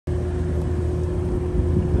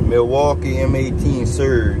Milwaukee M18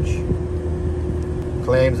 Surge.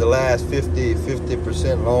 Claims to last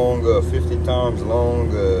 50% longer, 50 times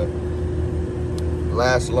longer.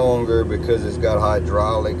 Lasts longer because it's got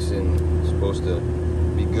hydraulics and it's supposed to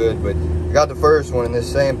be good. But I got the first one and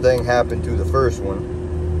this same thing happened to the first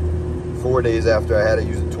one 4 days after I had to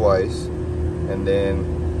use it twice. And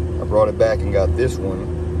then I brought it back and got this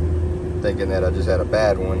one, thinking that I just had a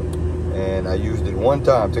bad one. And I used it one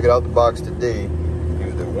time, took it out the box today,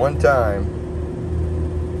 used it one time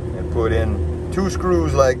and put in 2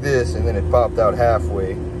 screws like this, and then it popped out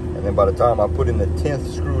halfway. And then by the time I put in the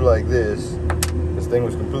 10th screw like this thing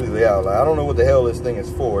was completely out. Like, I don't know what the hell this thing is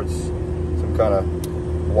for. It's some kind of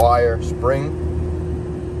wire spring.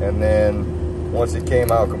 And then once it came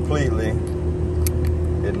out completely,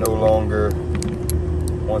 it no longer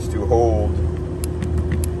wants to hold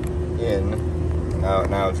in.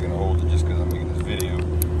 Now it's gonna hold it just because I'm making this video.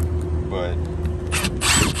 But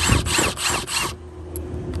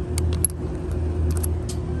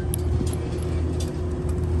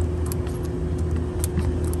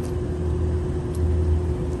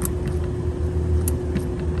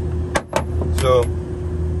so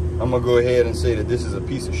I'm gonna go ahead and say that this is a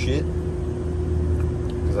piece of shit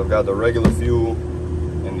because I've got the regular fuel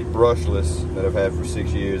and the brushless that I've had for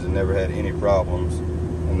 6 years and never had any problems.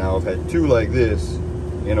 And now I've had 2 like this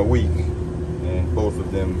in a week, and both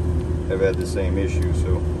of them have had the same issue.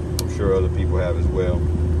 So I'm sure other people have as well.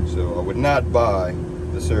 So I would not buy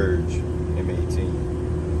the Surge M18.